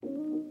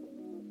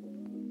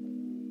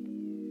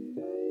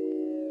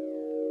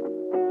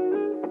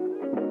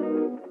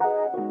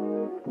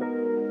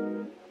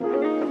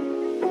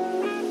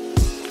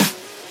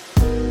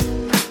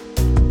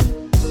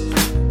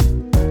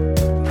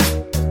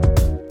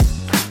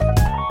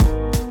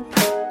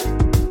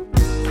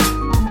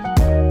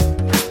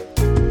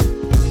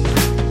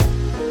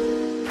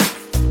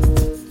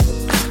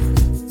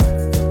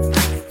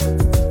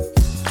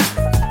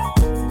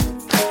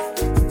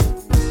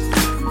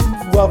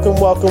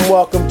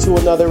welcome to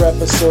another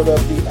episode of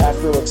the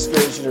Afro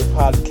Excursioner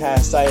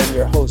podcast. I am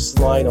your host,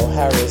 Lionel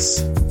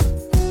Harris.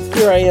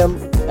 Here I am,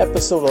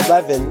 episode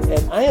 11,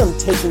 and I am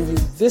taking you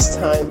this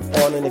time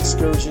on an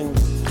excursion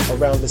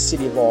around the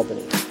city of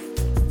Albany.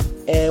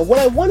 And what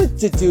I wanted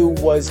to do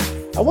was,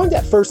 I wanted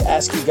to first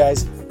ask you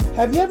guys,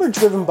 have you ever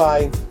driven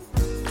by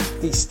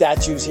these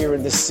statues here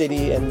in the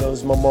city and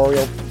those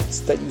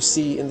memorials that you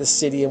see in the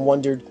city and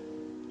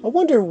I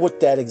wonder what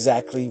that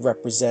exactly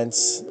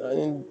represents,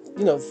 and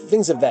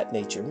things of that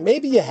nature.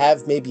 Maybe you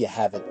have, maybe you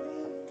haven't.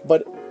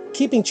 But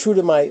keeping true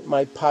to my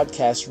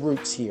podcast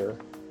roots here,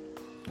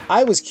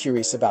 I was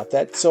curious about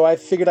that, so I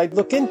figured I'd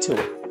look into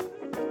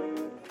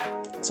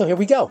it. So here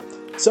we go.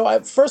 So I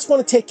first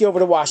want to take you over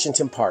to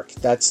Washington Park.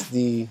 That's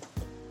the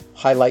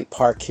highlight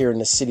park here in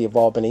the city of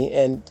Albany.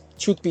 And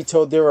truth be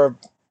told, there are,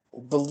 I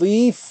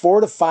believe,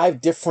 4 to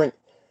 5 different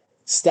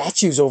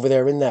statues over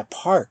there in that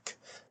park.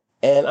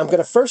 And I'm going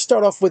to first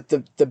start off with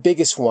the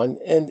biggest one,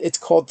 and it's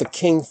called the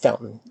King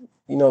Fountain.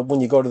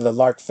 When you go to the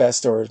Lark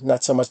Fest, or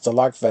not so much the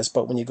Lark Fest,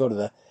 but when you go to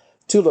the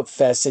Tulip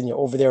Fest and you're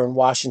over there in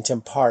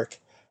Washington Park,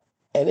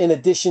 and in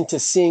addition to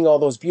seeing all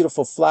those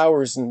beautiful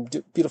flowers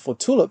and beautiful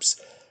tulips,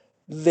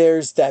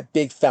 there's that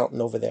big fountain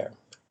over there.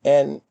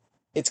 And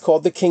it's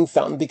called the King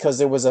Fountain because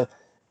there was a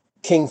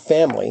King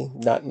family,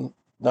 not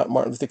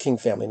Martin Luther King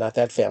family, not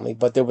that family,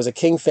 but there was a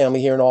King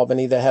family here in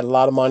Albany that had a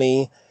lot of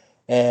money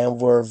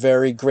and were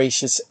very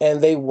gracious,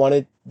 and they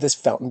wanted this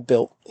fountain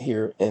built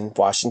here in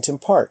Washington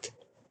Park.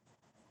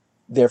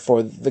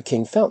 Therefore, the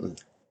King Fountain.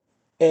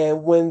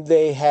 And when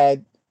they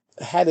had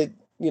it,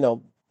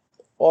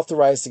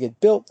 authorized to get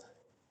built,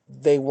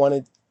 they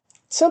wanted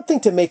something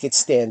to make it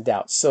stand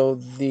out. So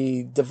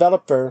the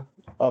developer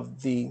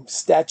of the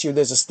statue,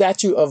 there's a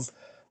statue of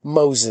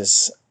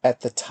Moses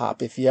at the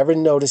top. If you ever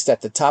noticed,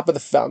 at the top of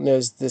the fountain,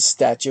 there's this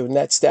statue, and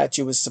that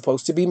statue is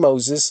supposed to be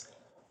Moses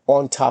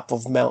on top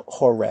of Mount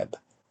Horeb.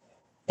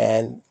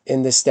 And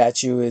in this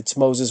statue, it's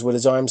Moses with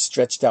his arms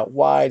stretched out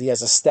wide. He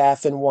has a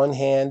staff in one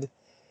hand.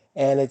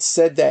 And it's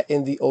said that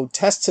in the Old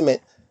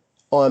Testament,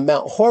 on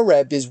Mount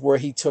Horeb is where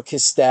he took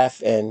his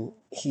staff and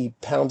he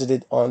pounded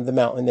it on the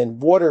mountain,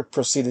 and water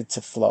proceeded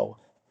to flow,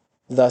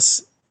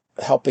 thus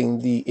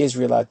helping the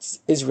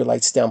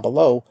Israelites down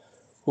below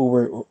who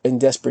were in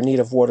desperate need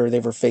of water. They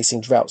were facing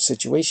drought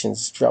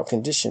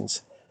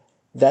conditions.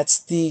 That's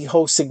the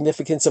whole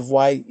significance of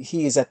why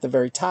he is at the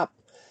very top.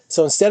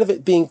 So instead of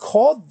it being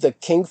called the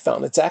King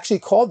Fountain, it's actually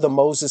called the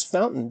Moses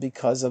Fountain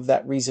because of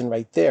that reason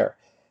right there.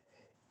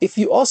 If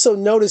you also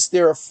notice,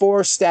 there are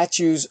 4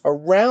 statues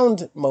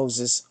around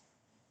Moses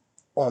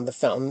on the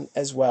fountain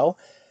as well.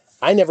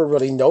 I never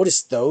really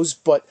noticed those,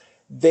 but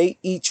they're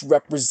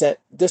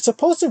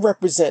supposed to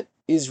represent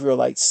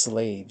Israelite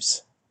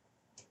slaves.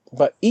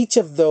 But each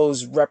of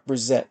those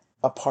represent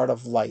a part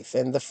of life.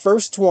 And the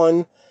first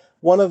one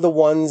of the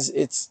ones,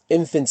 it's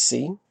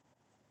infancy.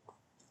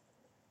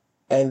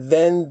 And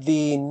then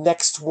the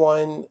next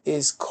one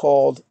is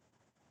called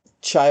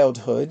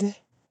childhood.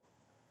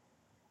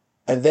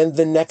 And then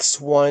the next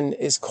one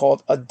is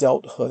called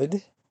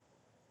adulthood.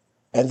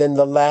 And then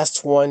the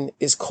last one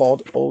is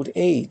called old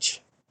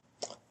age.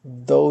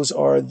 Those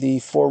are the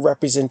 4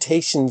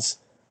 representations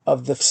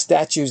of the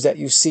statues that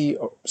you see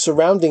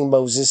surrounding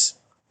Moses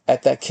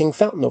at that King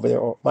Fountain over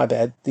there. Oh, my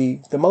bad, the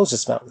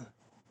Moses Fountain.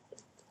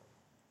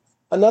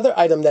 Another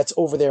item that's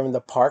over there in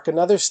the park,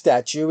 another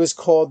statue, is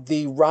called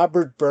the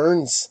Robert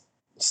Burns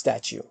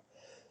statue.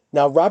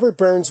 Now, Robert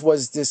Burns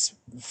was this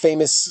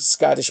famous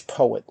Scottish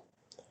poet.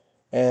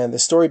 And the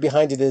story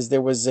behind it is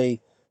there was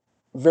a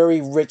very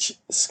rich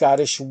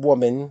Scottish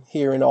woman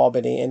here in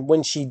Albany. And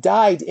when she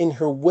died, in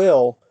her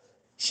will,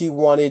 she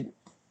wanted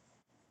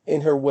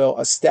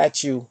a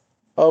statue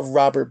of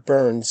Robert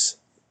Burns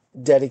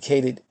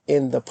dedicated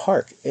in the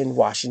park, in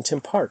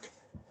Washington Park.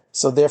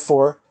 So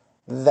therefore,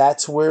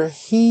 that's where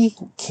he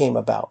came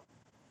about.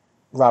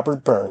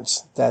 Robert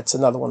Burns. That's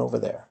another one over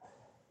there.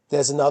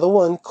 There's another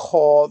one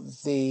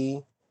called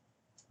the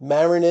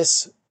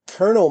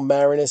Colonel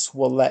Marinus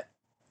Willett.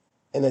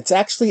 And it's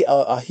actually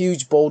a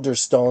huge boulder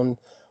stone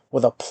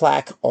with a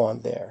plaque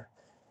on there.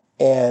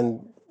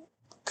 And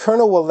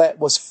Colonel Willett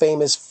was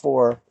famous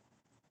for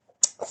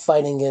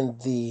fighting in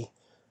the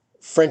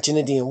French and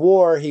Indian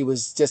War. He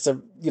was just a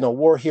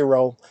war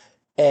hero.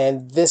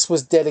 And this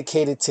was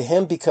dedicated to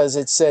him because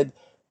it said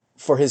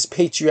for his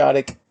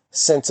patriotic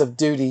sense of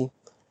duty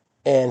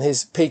and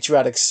his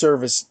patriotic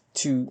service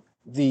to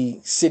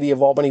the city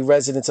of Albany,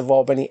 residents of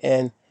Albany,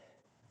 and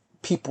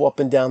people up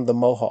and down the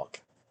Mohawk.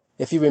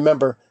 If you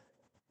remember,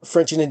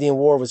 French and Indian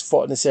War was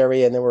fought in this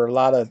area, and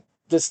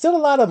there's still a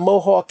lot of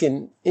Mohawk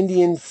and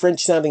Indian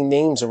French-sounding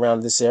names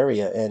around this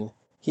area, and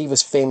he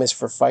was famous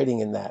for fighting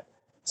in that.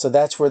 So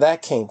that's where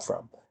that came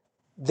from.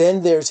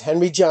 Then there's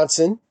Henry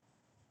Johnson.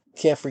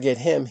 Can't forget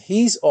him.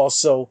 He's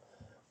also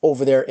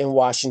over there in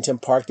Washington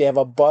Park. They have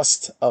a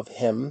bust of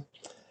him.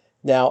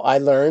 Now, I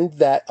learned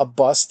that a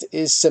bust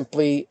is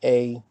simply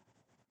a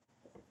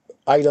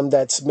item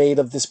that's made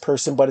of this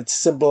person, but it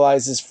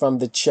symbolizes from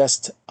the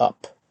chest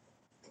up.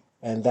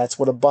 And that's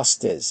what a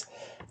bust is.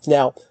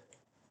 Now,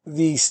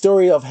 The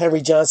story of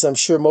Henry Johnson, I'm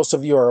sure most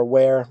of you are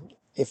aware.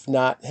 If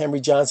not, Henry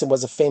Johnson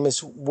was a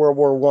famous World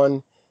War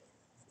I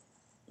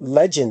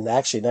legend,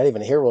 actually, not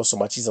even a hero so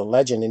much. He's a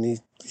legend, and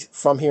he's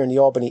from here in the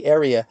Albany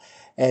area.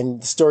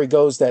 And the story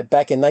goes that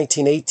back in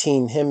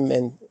 1918, him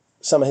and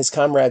some of his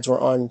comrades were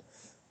on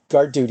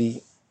guard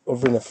duty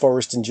over in the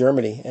forest in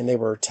Germany, and they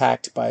were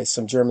attacked by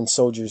some German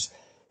soldiers.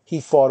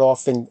 He fought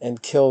off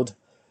and killed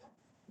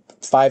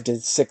 5 to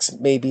 6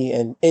 maybe,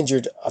 and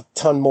injured a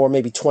ton more,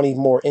 maybe 20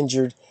 more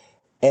injured.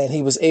 And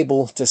he was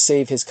able to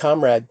save his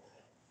comrade.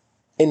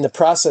 In the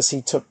process,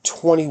 he took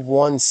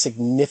 21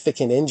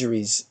 significant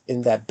injuries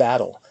in that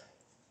battle.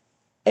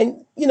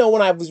 And,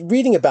 when I was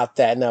reading about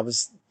that and I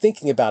was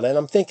thinking about it, and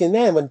I'm thinking,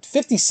 man, when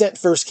 50 Cent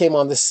first came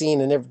on the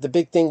scene, and the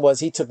big thing was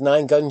he took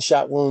 9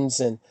 gunshot wounds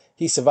and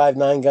he survived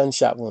 9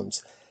 gunshot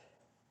wounds.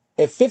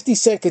 If 50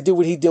 Cent could do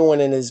what he's doing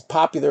and as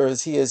popular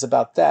as he is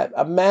about that,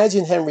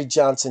 imagine Henry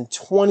Johnson,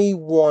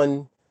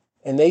 21,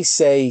 and they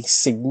say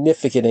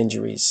significant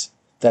injuries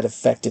that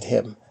affected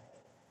him.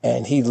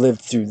 And he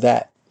lived through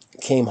that,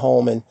 came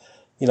home, and,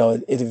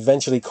 it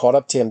eventually caught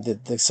up to him,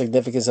 the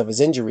significance of his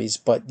injuries.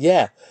 But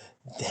yeah,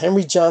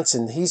 Henry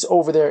Johnson, he's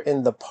over there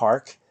in the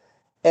park.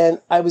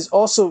 And I was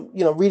also,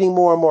 reading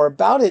more and more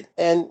about it.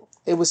 And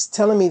it was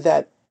telling me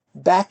that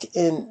back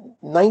in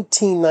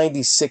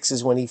 1996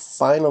 is when he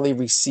finally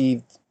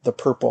received the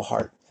Purple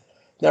Heart.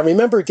 Now,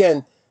 remember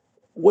again,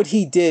 what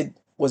he did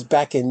was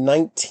back in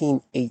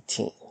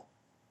 1918.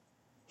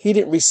 He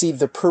didn't receive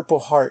the Purple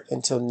Heart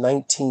until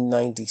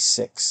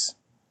 1996.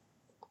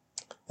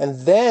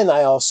 And then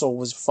I also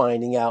was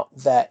finding out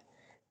that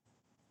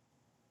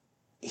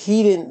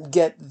he didn't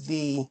get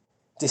the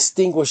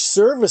Distinguished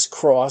Service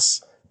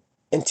Cross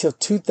until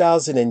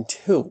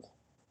 2002.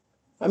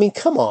 I mean,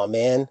 come on,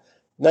 man.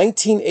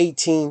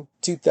 1918,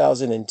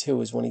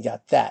 2002 is when he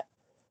got that.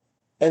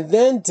 And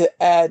then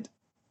to add,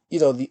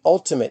 the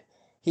ultimate,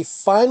 he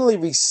finally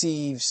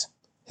receives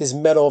his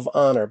Medal of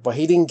Honor, but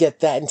he didn't get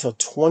that until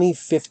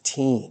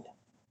 2015.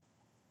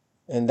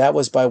 And that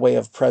was by way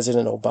of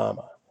President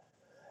Obama.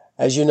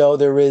 As you know,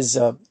 there is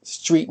a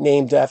street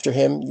named after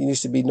him. It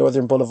used to be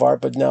Northern Boulevard,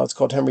 but now it's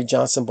called Henry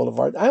Johnson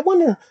Boulevard. I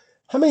wonder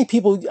how many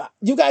people,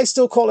 you guys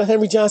still call it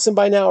Henry Johnson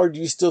by now, or do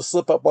you still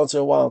slip up once in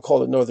a while and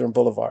call it Northern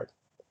Boulevard?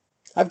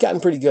 I've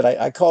gotten pretty good.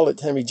 I call it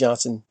Henry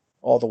Johnson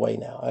all the way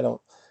now.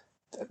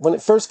 When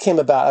it first came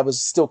about, I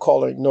was still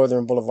calling it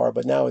Northern Boulevard,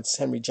 but now it's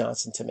Henry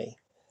Johnson to me.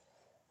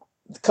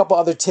 A couple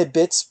other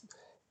tidbits.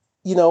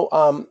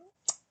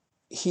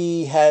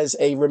 He has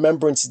a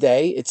Remembrance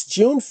Day. It's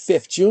June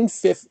 5th. June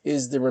 5th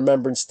is the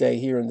Remembrance Day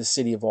here in the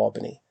city of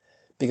Albany,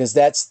 because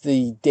that's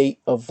the date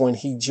of when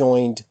he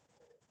joined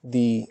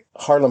the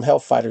Harlem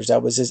Hellfighters.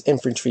 That was his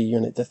infantry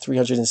unit, the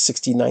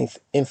 369th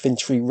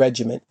Infantry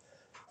Regiment,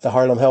 the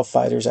Harlem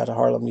Hellfighters out of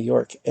Harlem, New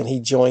York. And he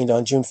joined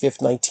on June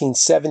 5th,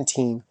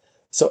 1917.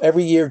 So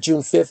every year,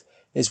 June 5th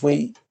is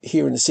we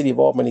here in the city of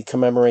Albany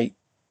commemorate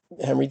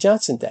Henry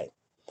Johnson Day.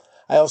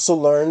 I also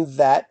learned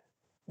that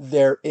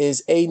there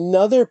is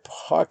another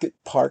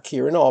park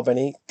here in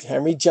Albany,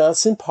 Henry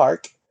Johnson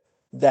Park,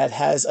 that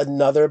has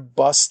another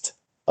bust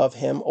of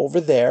him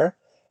over there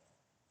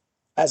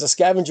as a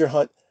scavenger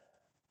hunt.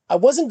 I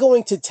wasn't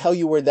going to tell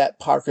you where that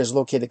park is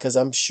located because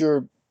I'm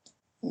sure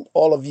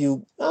all of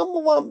you, I'm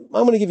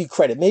going to give you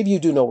credit. Maybe you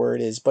do know where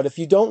it is, but if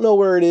you don't know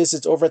where it is,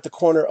 it's over at the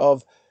corner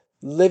of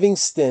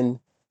Livingston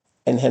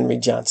and Henry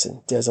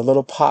Johnson. There's a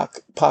little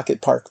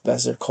pocket park,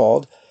 as they're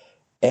called,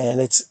 and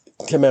it's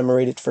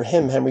commemorated for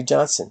him, Henry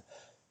Johnson.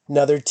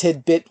 Another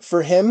tidbit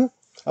for him,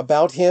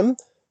 about him,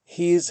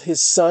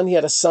 his son, he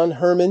had a son,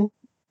 Herman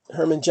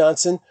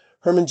Johnson.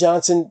 Herman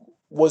Johnson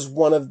was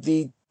one of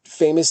the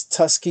famous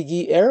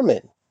Tuskegee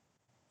Airmen.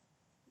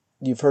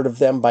 You've heard of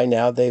them by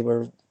now. They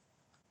were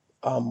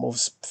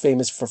most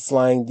famous for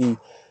flying the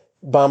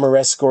bomber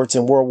escorts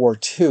in World War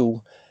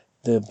II,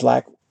 the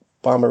black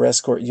bomber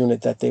escort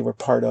unit that they were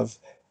part of.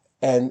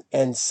 And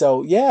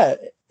so, yeah,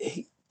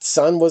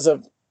 son was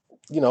a,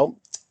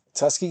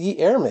 Tuskegee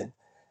Airman.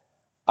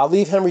 I'll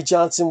leave Henry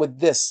Johnson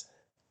with this.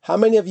 How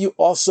many of you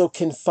also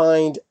can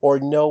find or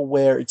know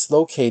where it's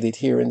located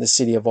here in the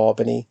city of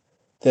Albany?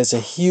 There's a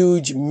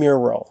huge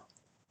mural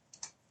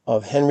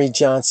of Henry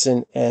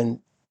Johnson and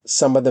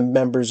some of the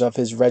members of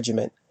his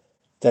regiment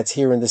that's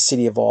here in the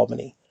city of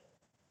Albany.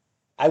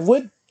 I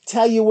would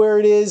tell you where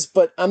it is,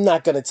 but I'm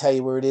not going to tell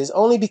you where it is,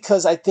 only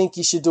because I think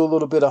you should do a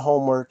little bit of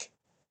homework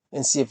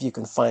and see if you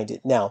can find it.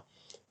 Now,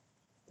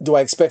 do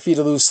I expect for you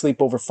to lose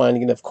sleep over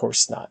finding it? Of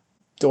course not.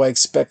 Do I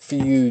expect for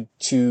you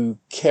to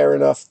care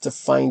enough to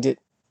find it?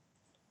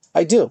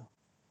 I do.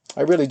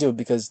 I really do,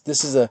 because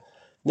this is a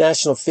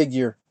national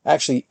figure,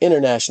 actually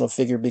international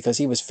figure, because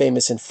he was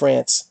famous in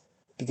France,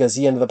 because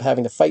he ended up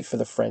having to fight for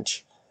the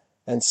French.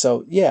 And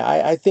so, yeah,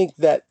 I think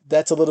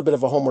that's a little bit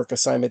of a homework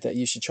assignment that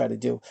you should try to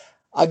do.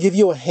 I'll give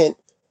you a hint.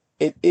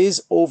 It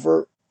is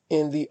over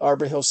in the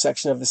Arbor Hill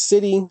section of the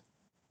city,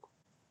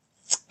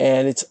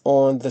 and it's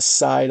on the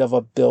side of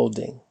a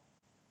building.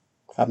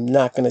 I'm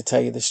not going to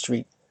tell you the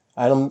street.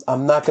 I'm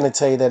not going to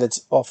tell you that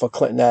it's off of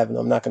Clinton Avenue.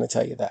 I'm not going to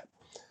tell you that.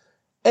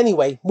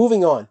 Anyway,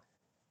 moving on.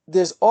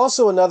 there's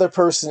also another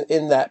person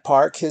in that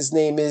park. His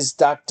name is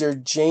Dr.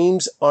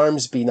 James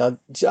Armsby. Now,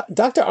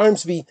 Dr.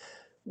 Armsby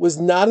was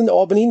not an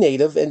Albany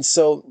native, and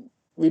so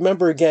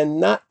remember again,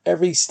 not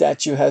every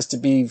statue has to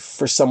be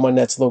for someone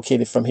that's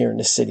located from here in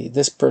the city.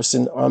 This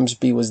person,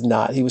 Armsby, was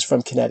not. He was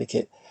from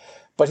Connecticut.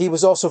 But he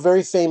was also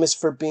very famous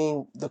for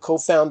being the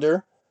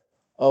co-founder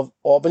of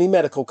Albany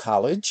Medical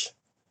College.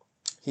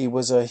 He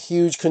was a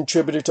huge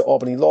contributor to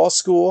Albany Law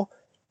School,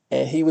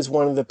 and he was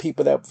one of the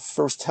people that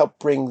first helped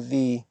bring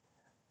the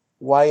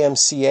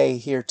YMCA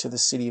here to the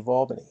city of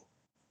Albany.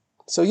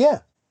 So yeah,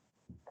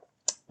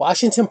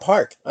 Washington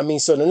Park. I mean,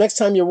 so the next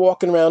time you're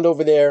walking around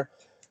over there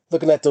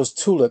looking at those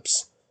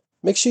tulips,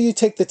 make sure you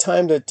take the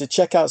time to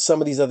check out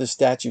some of these other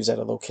statues that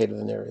are located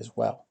in there as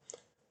well.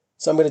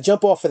 So I'm going to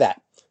jump off of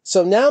that.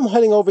 So now I'm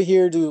heading over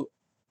here to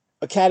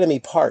Academy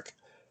Park.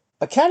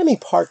 Academy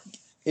Park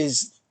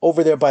is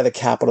over there by the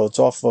Capitol. It's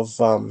off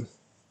of, I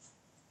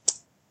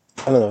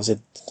don't know, is it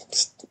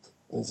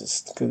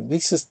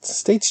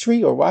State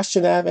Street or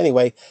Washington Ave?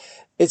 Anyway,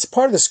 it's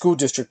part of the school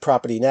district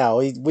property now.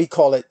 We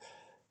call it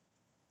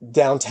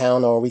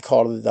downtown, or we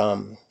call it,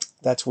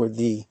 that's where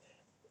the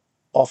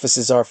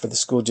offices are for the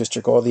school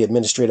district. All the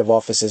administrative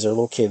offices are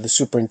located, the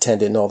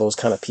superintendent and all those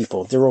kind of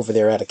people. They're over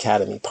there at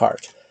Academy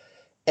Park.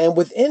 And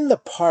within the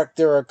park,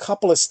 there are a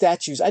couple of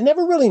statues. I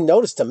never really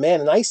noticed them,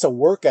 man. And I used to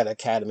work at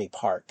Academy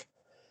Park.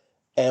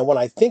 And when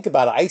I think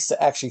about it, I used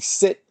to actually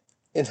sit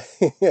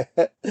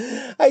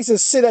I used to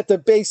sit at the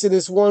base of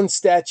this one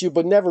statue,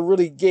 but never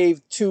really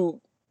gave two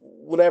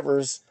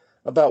whatevers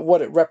about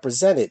what it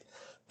represented.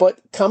 But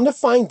come to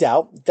find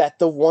out that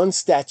the one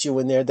statue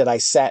in there that I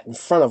sat in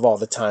front of all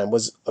the time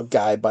was a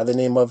guy by the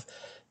name of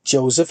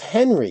Joseph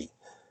Henry.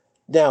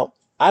 Now,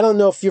 I don't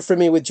know if you're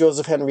familiar with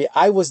Joseph Henry.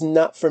 I was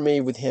not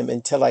familiar with him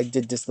until I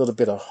did this little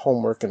bit of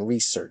homework and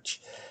research.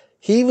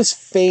 He was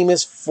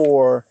famous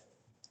for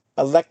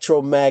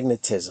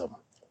electromagnetism.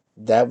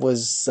 That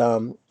was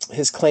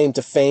his claim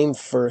to fame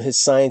for his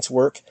science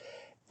work.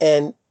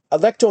 And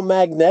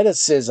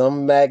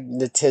magnetism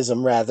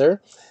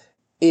rather,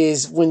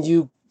 is when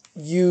you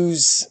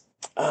use,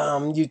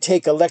 you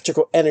take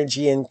electrical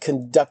energy and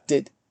conduct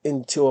it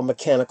into a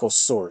mechanical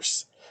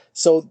source.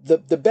 So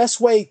the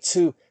best way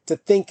to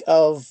think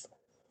of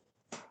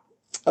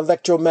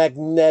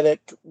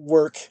electromagnetic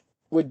work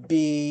would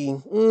be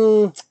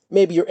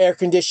maybe your air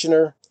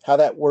conditioner, how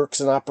that works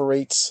and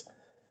operates,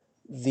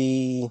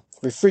 the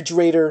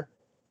refrigerator,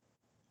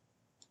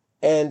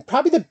 and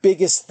probably the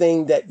biggest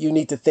thing that you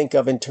need to think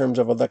of in terms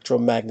of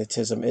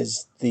electromagnetism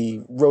is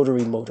the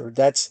rotary motor.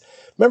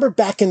 Remember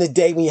back in the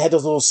day when you had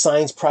those little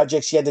science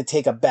projects, you had to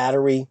take a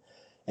battery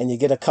and you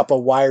get a couple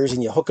of wires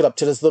and you hook it up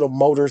to this little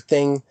motor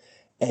thing,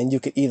 and you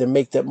could either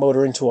make that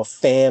motor into a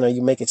fan or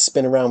you make it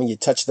spin around when you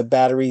touch the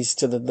batteries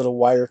to the little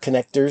wire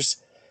connectors.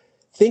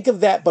 Think of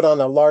that, but on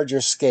a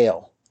larger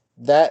scale.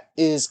 That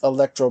is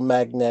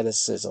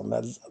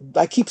electromagnetism.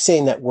 I keep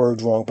saying that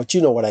word wrong, but you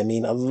know what I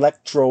mean.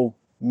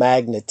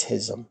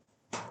 Electromagnetism.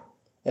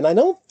 And I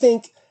don't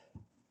think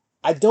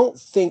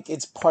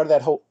it's part of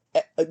that whole...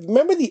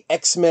 Remember the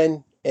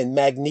X-Men and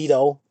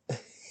Magneto?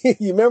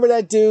 You remember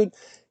that dude?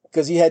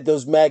 Because he had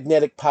those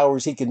magnetic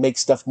powers. He could make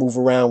stuff move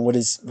around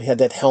he had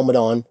that helmet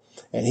on,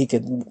 and he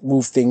could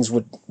move things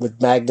with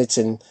magnets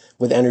and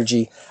with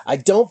energy. I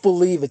don't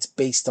believe it's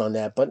based on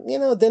that, but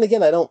then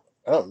again, I don't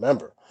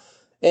remember.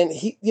 And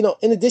he,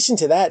 in addition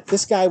to that,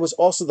 this guy was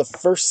also the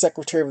first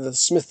secretary of the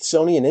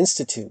Smithsonian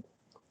Institute.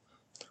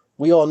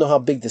 We all know how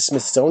big the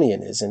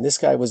Smithsonian is, and this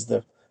guy was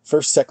the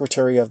first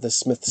secretary of the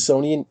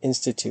Smithsonian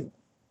Institute.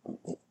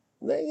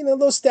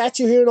 Those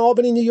statue here in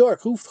Albany, New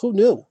York. Who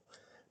knew?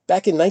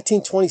 Back in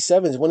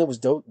 1927 is when it was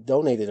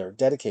donated or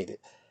dedicated.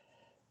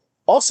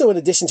 Also, in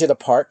addition to the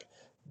park,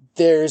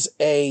 there's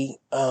a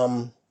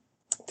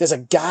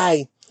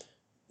guy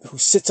who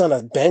sits on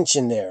a bench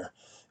in there,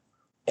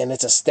 and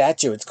it's a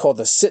statue. It's called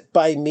the Sit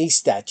By Me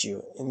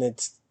statue, and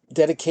it's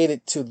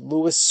dedicated to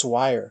Louis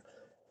Swire.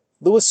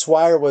 Louis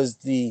Swire was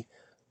the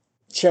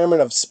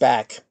chairman of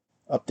SPAC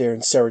up there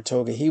in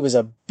Saratoga. He was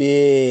a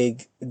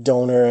big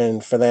donor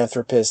and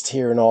philanthropist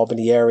here in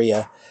Albany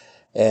area,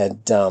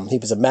 and he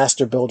was a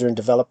master builder and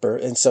developer.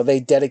 And so they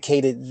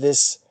dedicated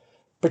this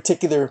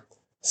particular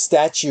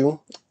statue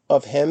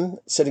of him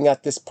sitting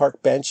at this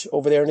park bench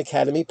over there in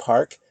Academy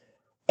Park.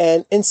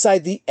 And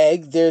inside the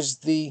egg, there's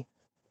the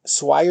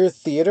Swire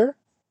Theater.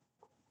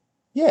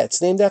 Yeah,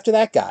 it's named after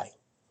that guy.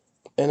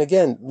 And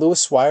again,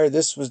 Louis Swire,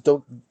 this was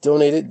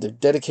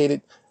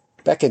dedicated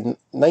back in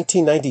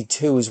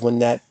 1992 is when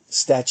that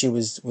statue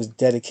was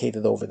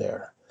dedicated over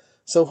there.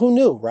 So who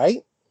knew,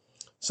 right?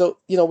 So,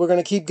 we're going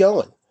to keep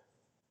going.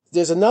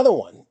 There's another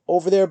one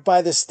over there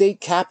by the state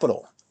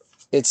capitol.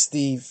 It's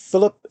the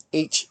Philip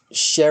H.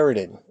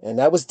 Sheridan, and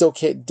that was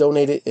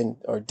dedicated in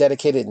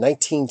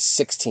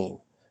 1916.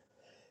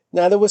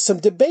 Now, there was some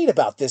debate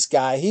about this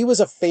guy. He was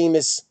a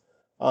famous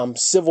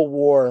Civil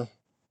War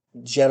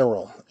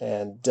general,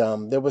 and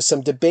there was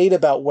some debate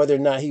about whether or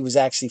not he was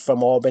actually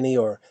from Albany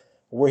or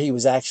where he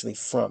was actually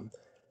from.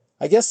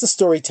 I guess the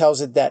story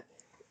tells it that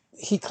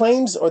he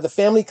claims, or the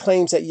family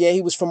claims, that, yeah,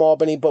 he was from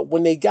Albany, but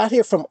when they got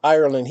here from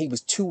Ireland, he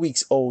was 2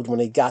 weeks old when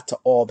they got to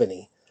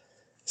Albany.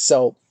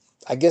 So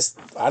I guess,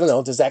 I don't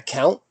know, does that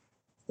count?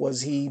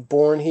 Was he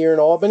born here in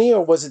Albany,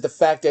 or was it the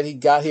fact that he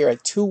got here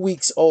at 2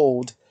 weeks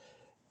old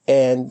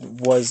and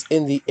was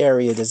in the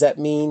area? Does that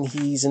mean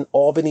he's an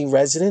Albany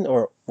resident,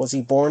 or was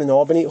he born in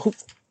Albany?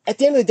 At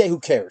the end of the day, who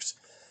cares,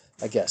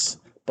 I guess.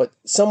 But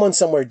someone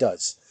somewhere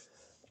does.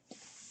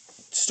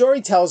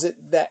 Story tells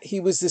it that he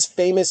was this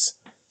famous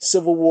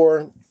Civil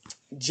War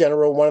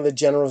general, one of the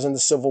generals in the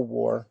Civil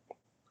War.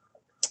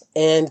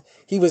 And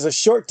he was a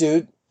short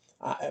dude.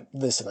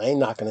 Listen, I ain't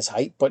knocking his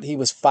height, but he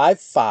was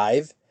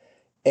 5'5",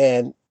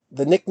 and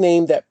the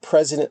nickname that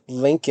President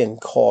Lincoln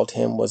called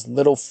him was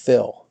Little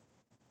Phil.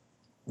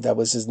 That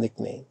was his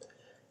nickname.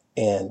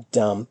 And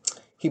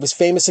he was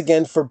famous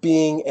again for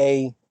being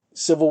a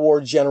Civil War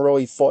general.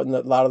 He fought in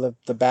a lot of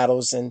the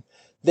battles. And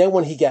then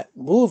when he got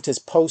moved, his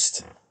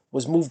post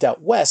was moved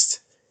out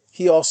west.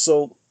 He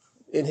also,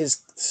 in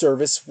his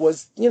service,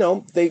 was,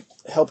 they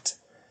helped.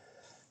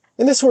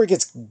 And this is where it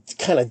gets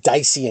kind of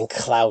dicey and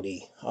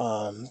cloudy.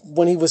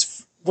 When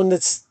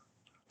this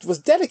was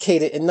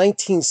dedicated in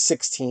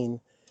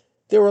 1916,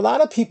 there were a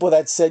lot of people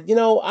that said, I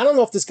don't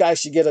know if this guy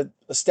should get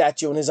a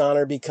statue in his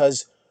honor,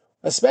 because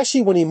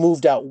especially when he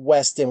moved out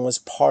west and was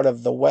part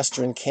of the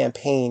Western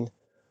campaign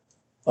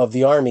of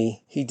the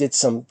Army, he did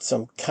some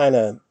kind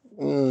of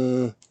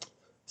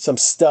some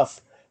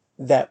stuff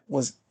that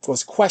was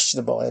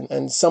questionable.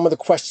 And some of the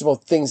questionable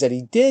things that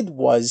he did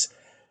was,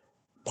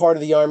 part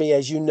of the Army,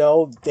 as you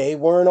know, they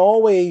weren't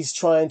always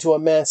trying to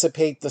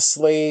emancipate the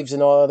slaves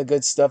and all of the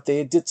good stuff.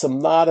 They did some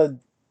lot of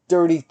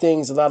dirty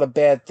things, a lot of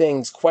bad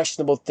things,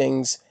 questionable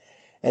things.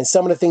 And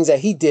some of the things that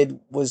he did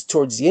was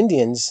towards the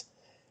Indians.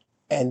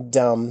 And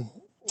a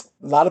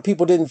lot of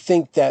people didn't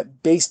think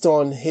that, based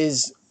on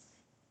his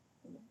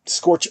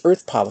scorched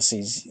earth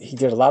policies, he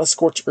did a lot of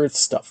scorched earth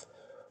stuff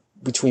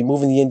between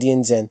moving the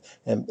Indians and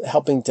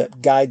helping to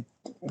guide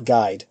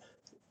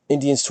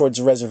Indians towards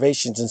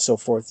reservations and so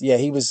forth. Yeah,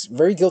 he was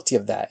very guilty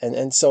of that.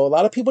 And so a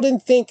lot of people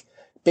didn't think,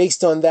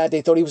 based on that,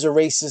 they thought he was a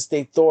racist.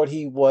 They thought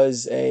he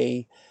was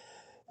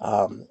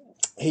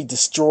he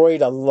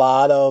destroyed a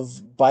lot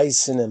of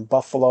bison and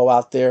buffalo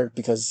out there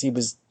because he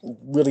was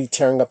really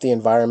tearing up the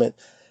environment,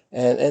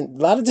 and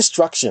a lot of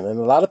destruction. And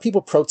a lot of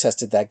people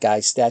protested that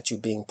guy's statue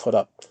being put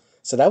up.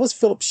 So that was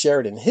Philip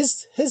Sheridan.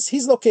 He's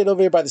located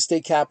over there by the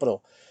state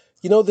capitol.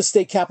 The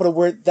state capitol,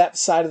 where that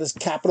side of this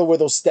capitol where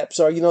those steps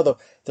are, the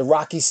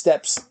rocky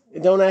steps.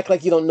 Don't act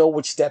like you don't know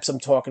which steps I'm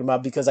talking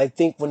about, because I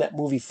think when that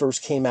movie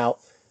first came out,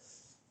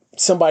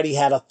 somebody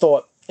had a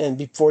thought, and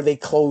before they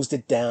closed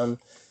it down,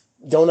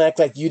 don't act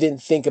like you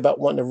didn't think about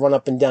wanting to run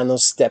up and down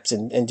those steps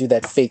and do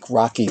that fake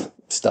Rocky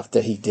stuff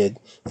that he did.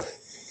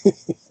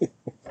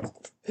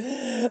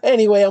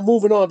 Anyway, I'm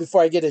moving on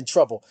before I get in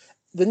trouble.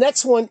 The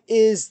next one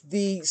is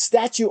the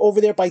statue over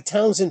there by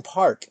Townsend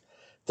Park.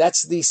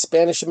 That's the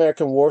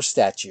Spanish-American War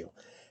statue.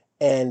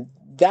 And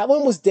that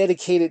one was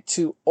dedicated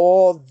to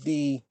all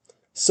the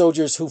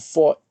soldiers who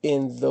fought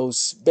in those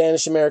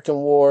Spanish-American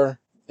War.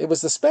 It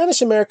was the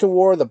Spanish-American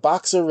War, the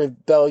Boxer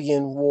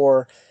Rebellion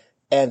War,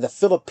 and the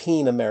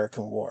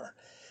Philippine-American War.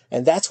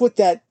 And that's what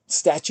that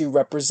statue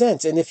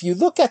represents. And if you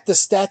look at the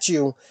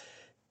statue,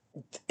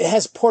 it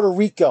has Puerto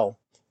Rico,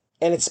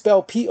 and it's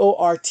spelled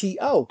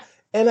Porto.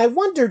 And I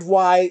wondered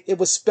why it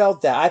was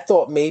spelled that. I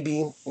thought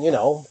maybe,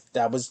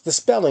 that was the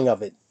spelling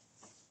of it.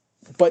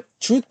 But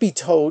truth be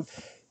told,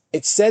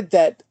 it said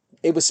that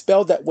it was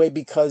spelled that way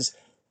because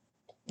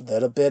a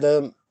little bit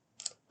of,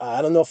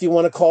 I don't know if you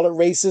want to call it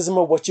racism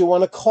or what you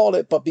want to call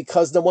it, but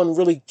because no one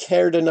really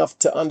cared enough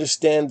to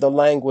understand the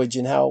language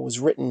and how it was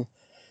written,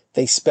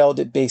 they spelled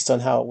it based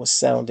on how it was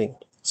sounding.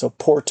 So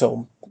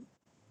Porto,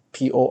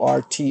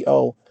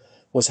 Porto,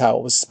 was how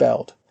it was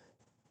spelled.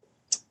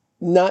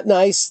 Not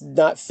nice,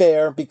 not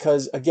fair,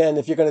 because, again,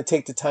 if you're going to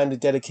take the time to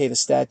dedicate a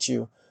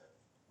statue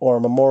or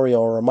a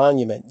memorial or a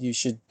monument, you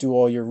should do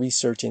all your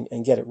research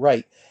and get it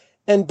right.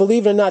 And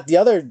believe it or not, the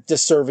other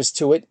disservice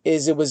to it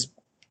is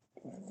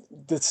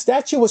the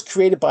statue was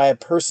created by a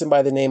person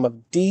by the name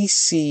of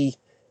D.C.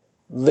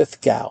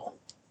 Lithgow.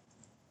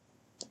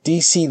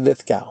 D.C.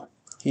 Lithgow.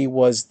 He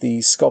was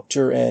the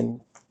sculptor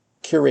and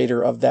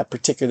curator of that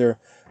particular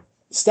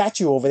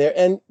statue over there.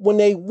 And when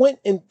they went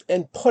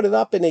and put it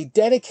up and they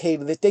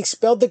dedicated it, they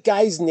spelled the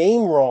guy's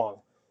name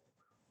wrong.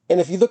 And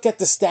if you look at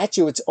the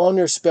statue, it's on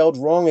there spelled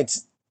wrong.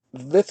 It's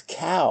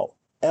Lithgow,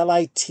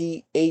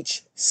 Lithchow,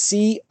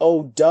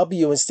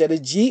 instead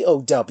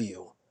of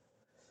Gow.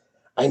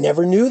 I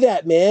never knew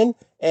that, man.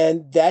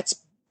 And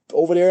that's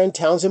over there in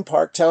Townsend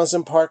Park.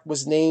 Townsend Park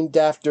was named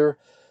after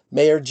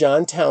Mayor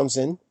John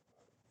Townsend,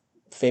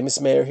 famous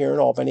mayor here in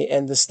Albany.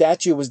 And the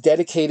statue was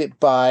dedicated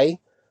by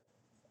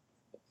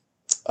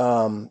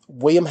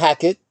William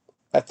Hackett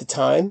at the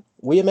time.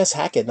 William S.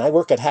 Hackett. And I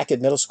work at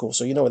Hackett Middle School,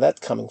 so you know where that's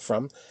coming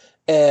from.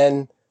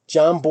 And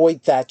John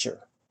Boyd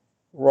Thatcher.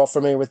 We're all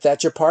familiar with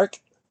Thatcher Park.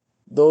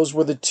 Those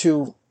were the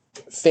two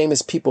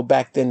famous people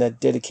back then that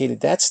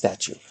dedicated that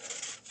statue.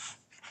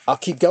 I'll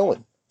keep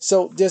going.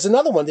 So there's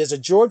another one. There's a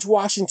George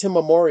Washington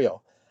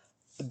Memorial.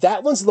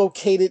 That one's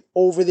located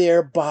over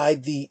there by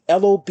the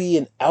LOB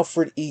and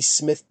Alfred E.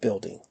 Smith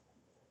building.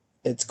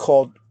 It's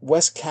called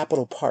West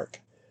Capitol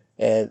Park.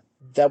 And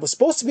that was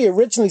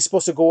originally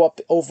supposed to go up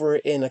over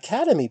in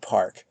Academy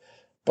Park.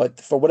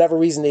 But for whatever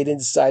reason, they didn't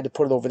decide to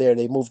put it over there.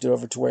 They moved it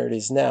over to where it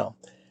is now.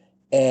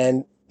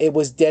 And it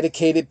was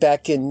dedicated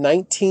back in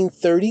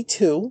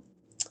 1932.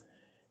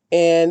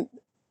 And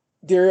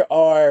there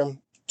are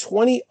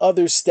 20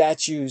 other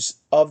statues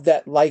of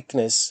that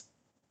likeness.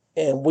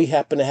 And we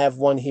happen to have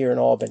one here in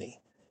Albany.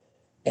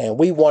 And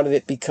we wanted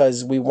it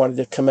because we wanted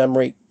to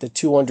commemorate the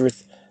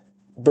 200th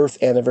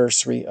birth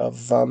anniversary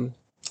of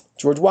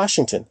George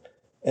Washington.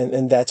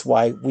 And that's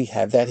why we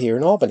have that here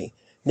in Albany.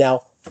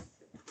 Now,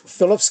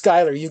 Philip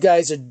Schuyler, you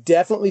guys are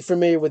definitely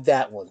familiar with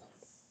that one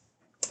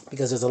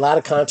because there's a lot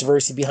of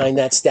controversy behind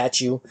that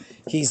statue.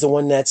 He's the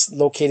one that's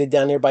located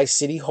down there by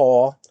City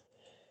Hall.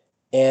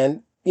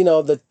 And,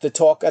 the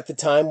talk at the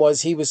time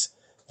was he was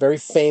very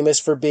famous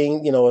for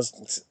being, a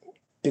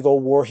big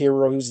old war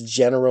hero. He was a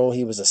general.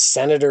 He was a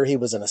senator. He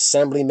was an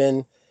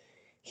assemblyman.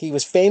 He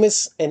was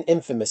famous and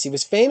infamous. He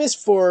was famous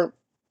for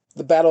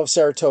the Battle of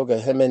Saratoga,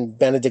 him and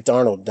Benedict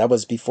Arnold. That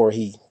was before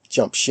he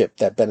jumped ship,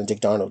 that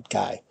Benedict Arnold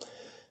guy.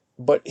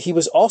 But he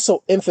was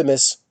also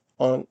infamous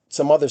on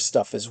some other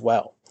stuff as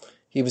well.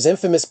 He was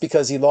infamous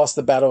because he lost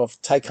the Battle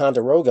of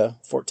Ticonderoga,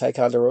 Fort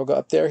Ticonderoga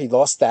up there. He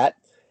lost that.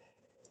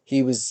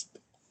 He was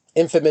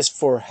infamous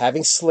for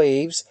having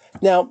slaves.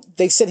 Now,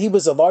 they said he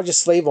was the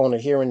largest slave owner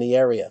here in the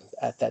area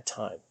at that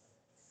time.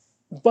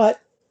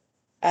 But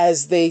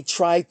as they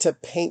tried to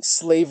paint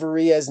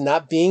slavery as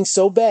not being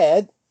so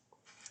bad,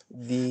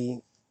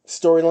 the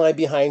storyline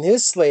behind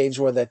his slaves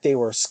were that they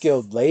were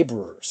skilled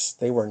laborers.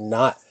 They were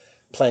not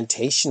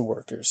plantation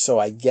workers. So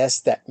I guess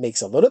that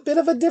makes a little bit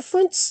of a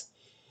difference.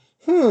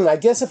 I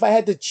guess if I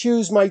had to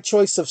choose my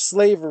choice of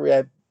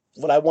slavery,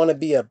 would I want to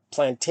be a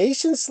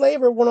plantation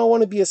slave or would I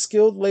want to be a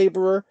skilled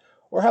laborer?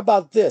 Or how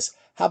about this?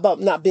 How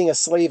about not being a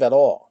slave at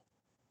all?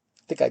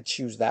 I think I'd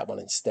choose that one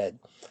instead.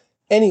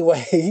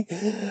 Anyway,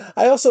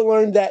 I also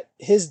learned that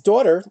his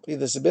daughter,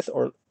 Elizabeth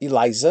or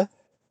Eliza,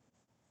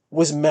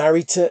 was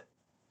married to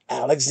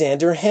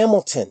Alexander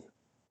Hamilton.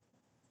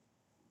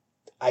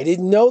 I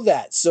didn't know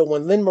that. So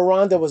when Lynn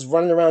Miranda was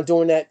running around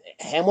doing that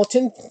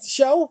Hamilton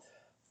show,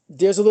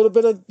 there's a little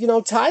bit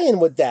of, tie-in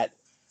with that.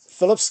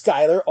 Philip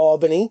Schuyler,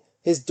 Albany,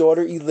 his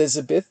daughter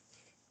Elizabeth,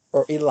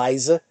 or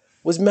Eliza,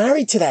 was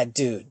married to that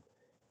dude.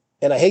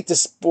 And I hate to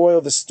spoil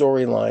the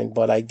storyline,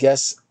 but I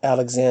guess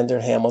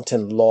Alexander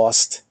Hamilton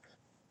lost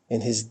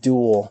in his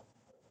duel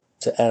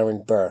to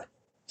Aaron Burr.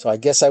 So I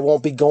guess I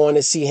won't be going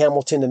to see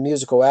Hamilton the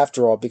musical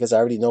after all because I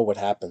already know what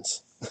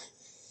happens.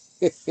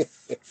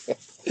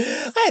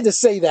 I had to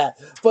say that,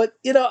 but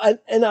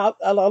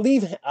I'll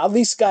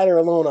leave Schuyler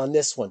alone on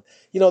this one.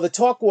 The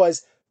talk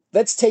was,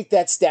 let's take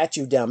that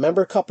statue down.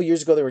 Remember a couple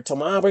years ago they were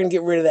telling me, we're gonna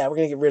get rid of that. We're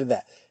gonna get rid of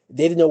that.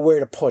 They didn't know where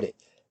to put it,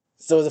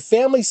 so the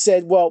family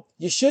said, well,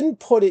 you shouldn't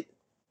put it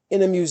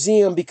in a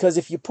museum because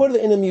if you put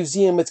it in a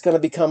museum, it's going to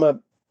become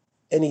an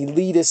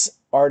elitist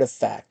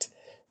artifact.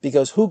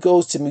 Because who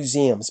goes to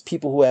museums?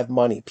 People who have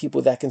money,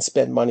 people that can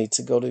spend money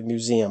to go to a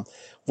museum.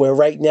 Where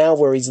right now,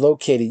 where he's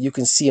located, you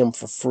can see him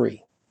for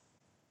free.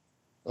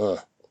 I'll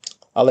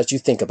let you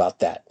think about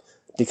that.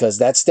 Because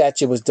that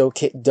statue was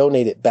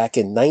donated back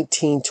in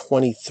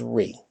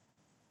 1923.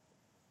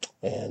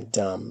 And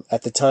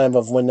at the time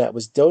of when that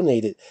was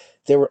donated,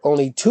 there were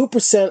only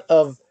 2%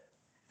 of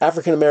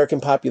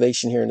African-American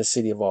population here in the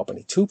city of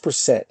Albany.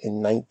 2%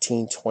 in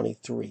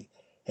 1923.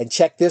 And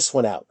check this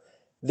one out.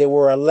 There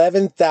were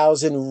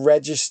 11,000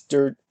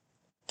 registered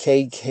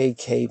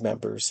KKK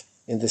members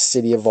in the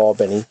city of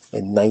Albany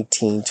in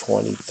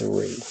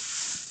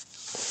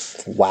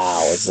 1923.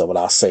 Wow, is what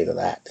I'll say to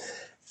that.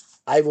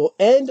 I will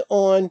end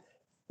on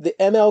the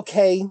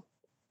MLK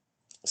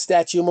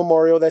statue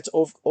memorial that's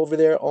over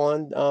there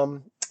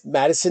on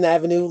Madison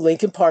Avenue,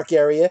 Lincoln Park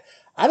area.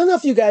 I don't know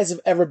if you guys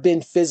have ever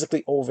been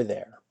physically over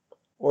there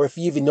or if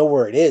you even know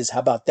where it is. How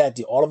about that?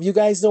 Do all of you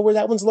guys know where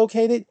that one's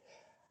located?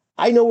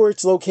 I know where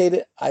it's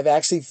located. I've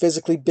actually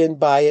physically been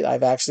by it.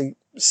 I've actually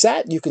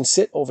sat. You can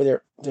sit over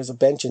there. There's a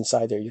bench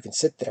inside there. You can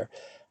sit there.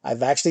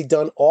 I've actually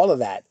done all of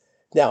that.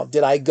 Now,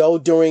 did I go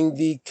during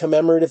the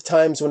commemorative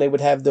times when they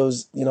would have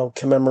those,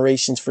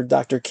 commemorations for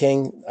Dr.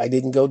 King? I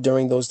didn't go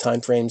during those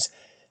time frames.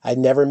 I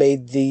never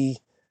made the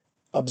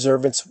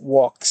observance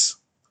walks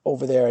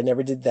over there. I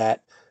never did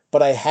that.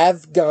 But I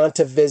have gone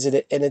to visit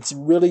it, and it's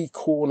really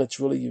cool and it's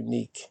really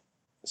unique.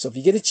 So if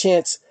you get a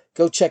chance,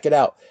 go check it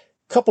out.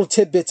 Couple of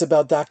tidbits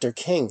about Dr.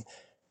 King.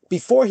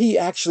 Before he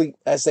actually,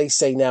 as they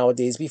say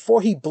nowadays,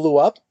 before he blew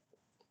up,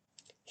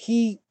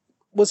 he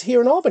was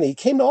here in Albany. He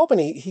came to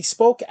Albany. He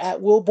spoke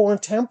at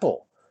Wilbourn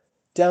Temple,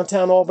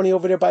 downtown Albany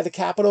over there by the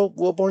Capitol,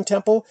 Wilbourn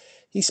Temple.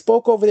 He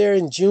spoke over there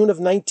in June of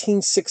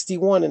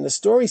 1961. And the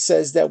story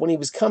says that when he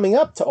was coming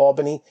up to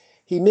Albany,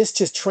 he missed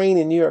his train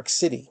in New York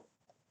City.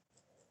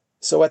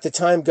 So at the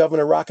time,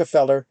 Governor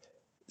Rockefeller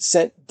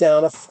sent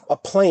down a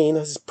plane,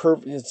 his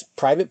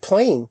private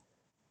plane,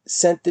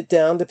 sent it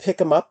down to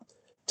pick him up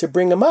to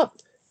bring him up.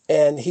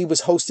 And he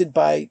was hosted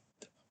by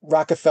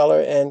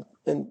Rockefeller and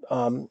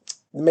the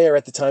mayor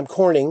at the time,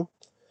 Corning.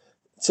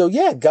 So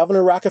yeah,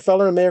 Governor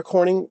Rockefeller and Mayor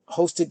Corning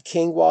hosted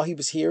King while he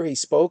was here. He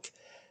spoke.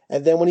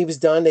 And then when he was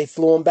done, they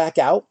flew him back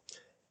out.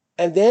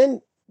 And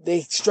then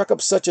they struck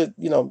up such a,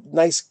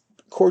 nice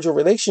cordial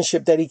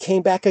relationship that he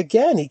came back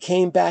again. He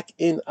came back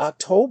in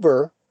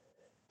October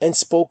and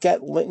spoke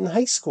at Linton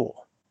High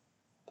School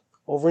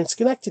over in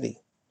Schenectady.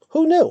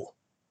 Who knew?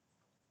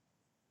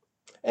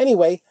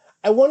 Anyway,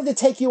 I wanted to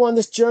take you on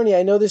this journey.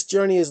 I know this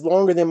journey is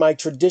longer than my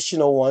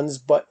traditional ones,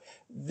 but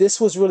this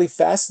was really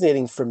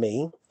fascinating for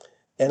me.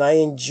 And I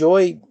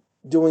enjoyed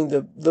doing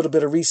the little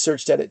bit of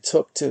research that it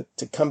took to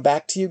come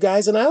back to you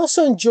guys. And I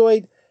also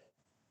enjoyed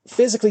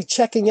physically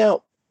checking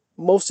out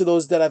most of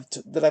those that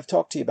I've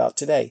talked to you about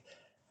today.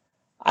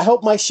 I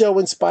hope my show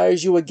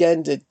inspires you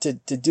again to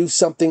do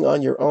something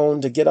on your own,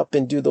 to get up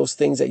and do those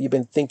things that you've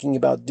been thinking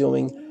about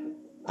doing.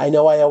 I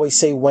know I always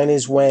say when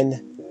is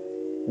when.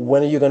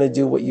 When are you going to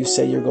do what you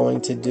say you're going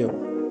to do?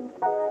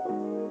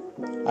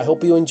 I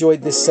hope you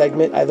enjoyed this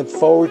segment. I look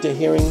forward to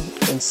hearing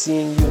and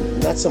seeing you.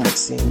 Not so much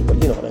seeing you,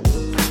 but you know what I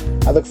mean.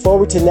 I look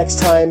forward to next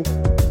time.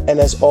 And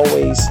as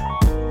always,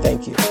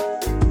 thank you.